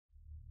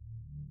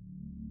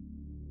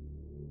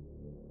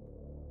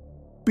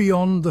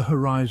beyond the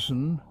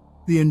horizon,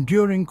 the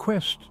enduring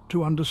quest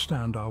to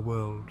understand our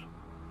world.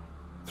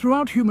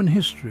 Throughout human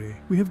history,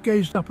 we have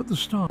gazed up at the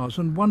stars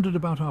and wondered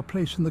about our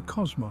place in the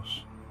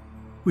cosmos.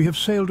 We have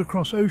sailed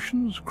across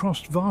oceans,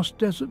 crossed vast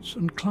deserts,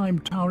 and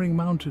climbed towering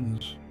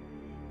mountains,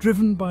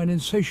 driven by an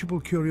insatiable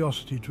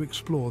curiosity to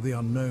explore the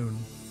unknown.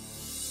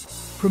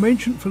 From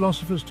ancient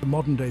philosophers to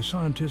modern-day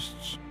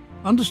scientists,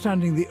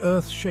 understanding the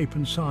Earth's shape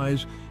and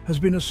size has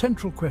been a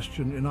central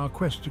question in our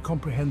quest to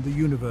comprehend the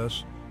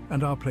universe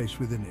and our place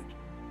within it.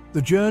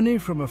 The journey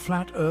from a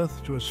flat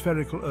Earth to a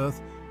spherical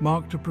Earth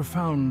marked a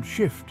profound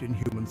shift in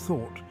human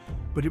thought,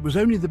 but it was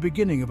only the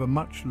beginning of a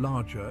much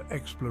larger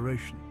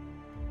exploration.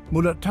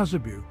 Mulat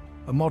Tazabu,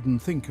 a modern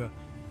thinker,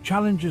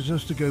 challenges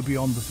us to go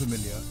beyond the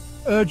familiar,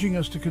 urging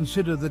us to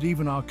consider that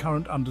even our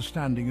current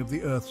understanding of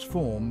the Earth's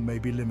form may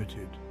be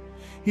limited.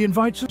 He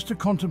invites us to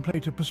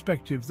contemplate a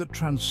perspective that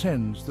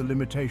transcends the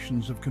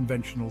limitations of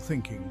conventional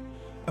thinking,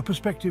 a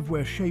perspective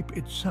where shape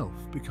itself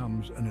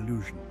becomes an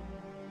illusion.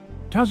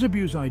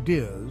 Tazabu's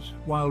ideas,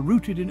 while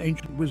rooted in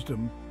ancient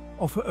wisdom,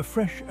 offer a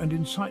fresh and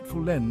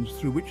insightful lens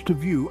through which to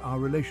view our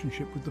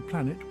relationship with the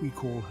planet we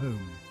call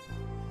home.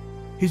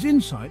 His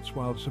insights,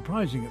 while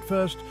surprising at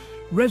first,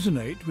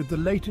 resonate with the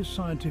latest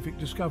scientific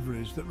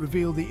discoveries that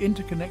reveal the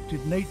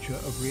interconnected nature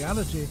of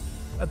reality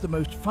at the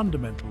most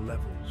fundamental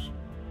levels.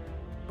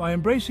 By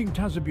embracing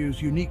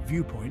Tazabu's unique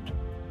viewpoint,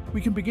 we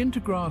can begin to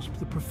grasp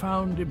the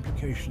profound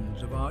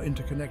implications of our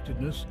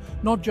interconnectedness,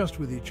 not just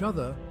with each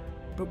other,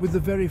 but with the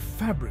very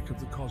fabric of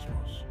the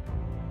cosmos.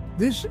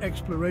 This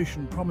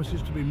exploration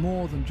promises to be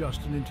more than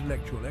just an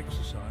intellectual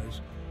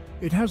exercise.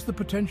 It has the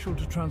potential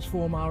to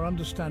transform our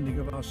understanding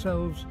of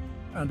ourselves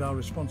and our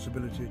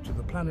responsibility to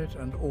the planet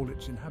and all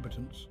its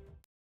inhabitants.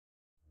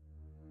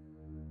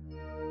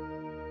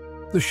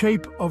 The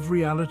shape of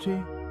reality,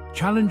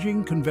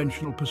 challenging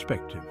conventional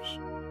perspectives.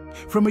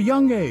 From a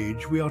young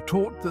age, we are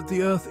taught that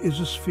the Earth is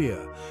a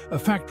sphere, a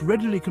fact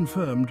readily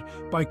confirmed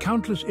by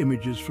countless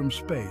images from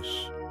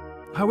space.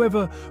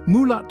 However,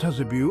 Mulat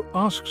Tazabu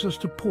asks us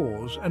to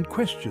pause and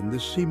question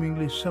this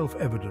seemingly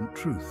self-evident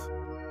truth.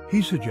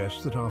 He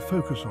suggests that our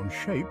focus on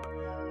shape,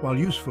 while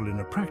useful in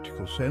a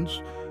practical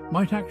sense,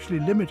 might actually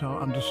limit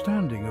our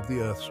understanding of the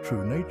Earth's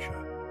true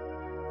nature.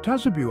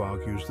 Tazabu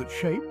argues that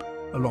shape,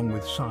 along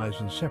with size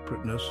and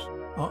separateness,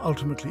 are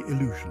ultimately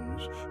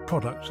illusions,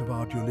 products of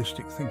our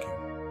dualistic thinking.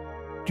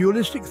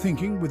 Dualistic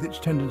thinking, with its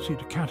tendency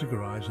to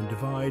categorize and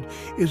divide,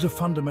 is a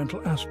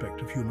fundamental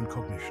aspect of human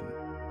cognition.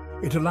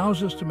 It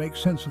allows us to make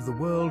sense of the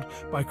world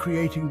by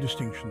creating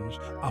distinctions,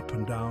 up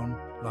and down,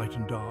 light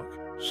and dark,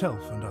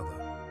 self and other.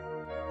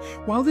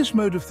 While this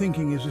mode of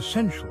thinking is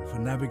essential for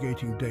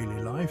navigating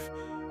daily life,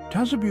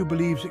 Tazabu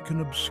believes it can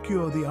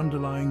obscure the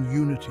underlying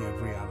unity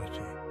of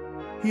reality.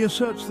 He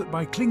asserts that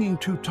by clinging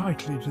too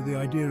tightly to the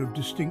idea of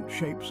distinct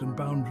shapes and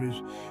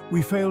boundaries,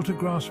 we fail to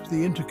grasp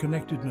the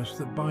interconnectedness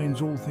that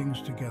binds all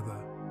things together.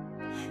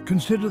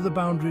 Consider the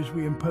boundaries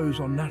we impose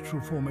on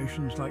natural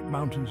formations like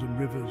mountains and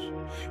rivers.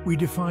 We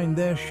define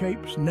their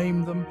shapes,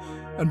 name them,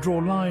 and draw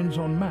lines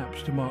on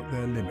maps to mark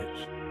their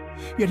limits.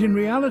 Yet in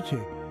reality,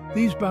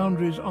 these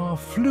boundaries are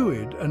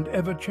fluid and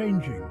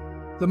ever-changing.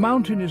 The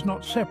mountain is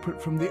not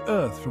separate from the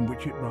earth from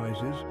which it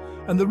rises,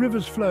 and the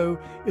river's flow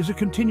is a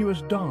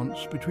continuous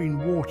dance between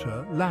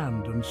water,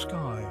 land, and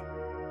sky.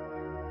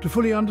 To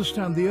fully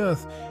understand the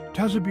Earth,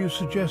 Tazabu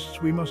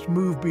suggests we must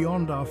move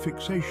beyond our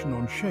fixation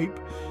on shape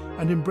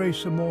and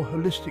embrace a more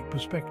holistic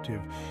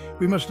perspective.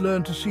 We must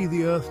learn to see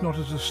the Earth not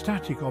as a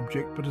static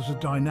object, but as a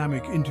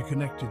dynamic,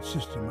 interconnected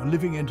system, a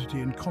living entity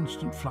in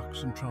constant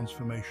flux and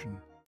transformation.